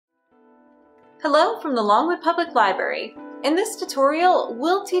Hello from the Longwood Public Library. In this tutorial,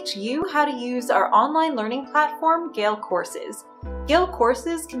 we'll teach you how to use our online learning platform, Gale Courses. Gale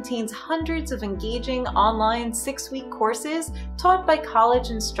Courses contains hundreds of engaging online 6-week courses taught by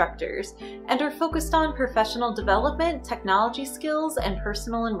college instructors and are focused on professional development, technology skills, and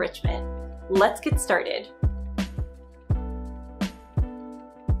personal enrichment. Let's get started.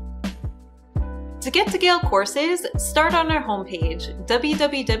 To get to Gale Courses, start on our homepage,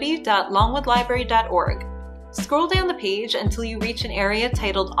 www.longwoodlibrary.org. Scroll down the page until you reach an area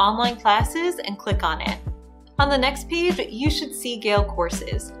titled Online Classes and click on it. On the next page, you should see Gale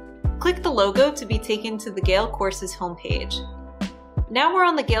Courses. Click the logo to be taken to the Gale Courses homepage. Now we're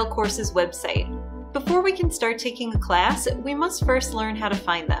on the Gale Courses website. Before we can start taking a class, we must first learn how to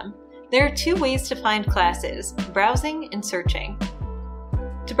find them. There are 2 ways to find classes, browsing and searching.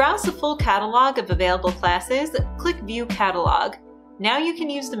 To browse the full catalog of available classes, click View Catalog. Now you can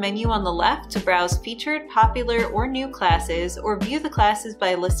use the menu on the left to browse featured, popular, or new classes, or view the classes by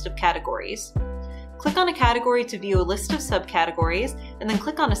a list of categories. Click on a category to view a list of subcategories, and then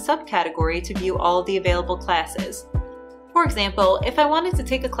click on a subcategory to view all of the available classes. For example, if I wanted to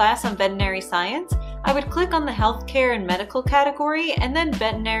take a class on veterinary science, I would click on the healthcare and medical category, and then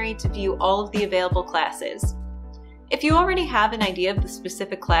veterinary to view all of the available classes. If you already have an idea of the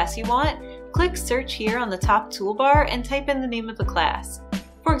specific class you want, click Search here on the top toolbar and type in the name of the class.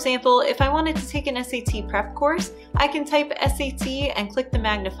 For example, if I wanted to take an SAT prep course, I can type SAT and click the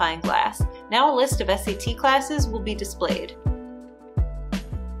magnifying glass. Now a list of SAT classes will be displayed.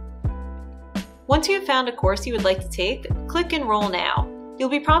 Once you have found a course you would like to take, click Enroll Now. You'll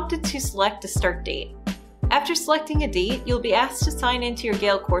be prompted to select a start date. After selecting a date, you'll be asked to sign into your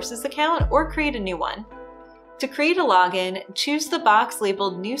Gale Courses account or create a new one. To create a login, choose the box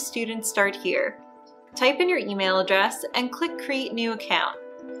labeled New Student Start Here. Type in your email address and click Create New Account.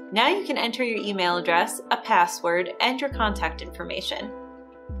 Now you can enter your email address, a password, and your contact information.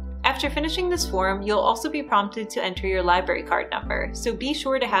 After finishing this form, you'll also be prompted to enter your library card number, so be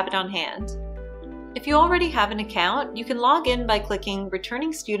sure to have it on hand. If you already have an account, you can log in by clicking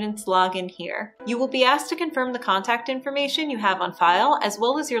Returning Students Login here. You will be asked to confirm the contact information you have on file, as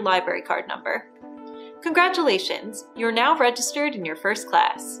well as your library card number. Congratulations! You're now registered in your first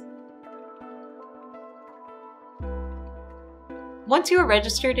class. Once you are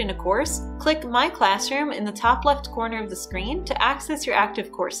registered in a course, click My Classroom in the top left corner of the screen to access your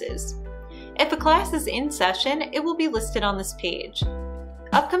active courses. If a class is in session, it will be listed on this page.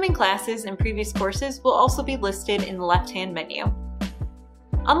 Upcoming classes and previous courses will also be listed in the left-hand menu.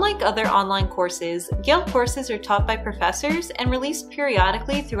 Unlike other online courses, Gale Courses are taught by professors and released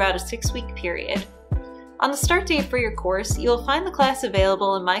periodically throughout a 6-week period. On the start date for your course, you will find the class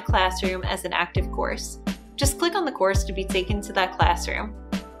available in My Classroom as an active course. Just click on the course to be taken to that classroom.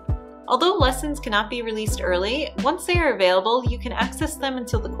 Although lessons cannot be released early, once they are available, you can access them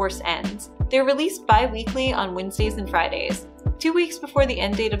until the course ends. They are released bi-weekly on Wednesdays and Fridays. 2 weeks before the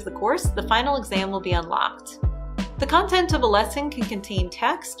end date of the course, the final exam will be unlocked. The content of a lesson can contain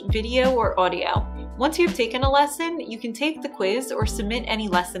text, video, or audio. Once you have taken a lesson, you can take the quiz or submit any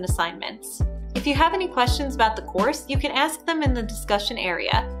lesson assignments. If you have any questions about the course, you can ask them in the discussion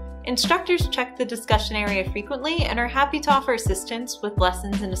area. Instructors check the discussion area frequently and are happy to offer assistance with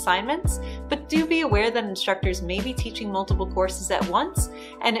lessons and assignments, but do be aware that instructors may be teaching multiple courses at once,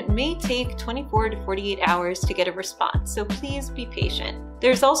 and it may take 24 to 48 hours to get a response, so please be patient.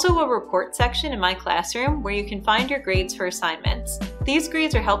 There's also a report section in My Classroom where you can find your grades for assignments. These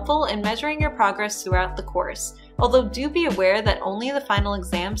grades are helpful in measuring your progress throughout the course, although do be aware that only the final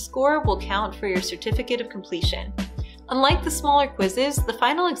exam score will count for your certificate of completion. Unlike the smaller quizzes, the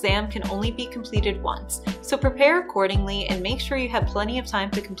final exam can only be completed once, so prepare accordingly and make sure you have plenty of time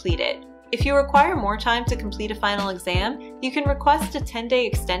to complete it. If you require more time to complete a final exam, you can request a 10-day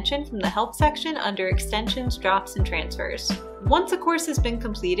extension from the Help section under Extensions, Drops, and Transfers. Once a course has been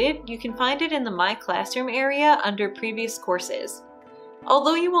completed, you can find it in the My Classroom area under Previous Courses.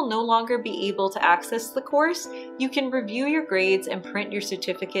 Although you will no longer be able to access the course, you can review your grades and print your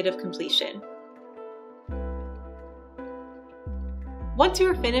certificate of completion. Once you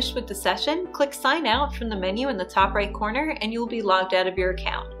are finished with the session, click Sign Out from the menu in the top right corner and you will be logged out of your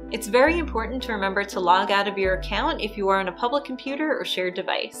account. It's very important to remember to log out of your account if you are on a public computer or shared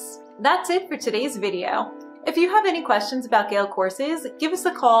device. That's it for today's video. If you have any questions about Gale Courses, give us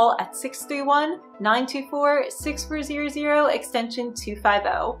a call at 631-924-6400 extension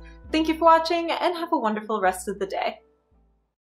 250. Thank you for watching and have a wonderful rest of the day.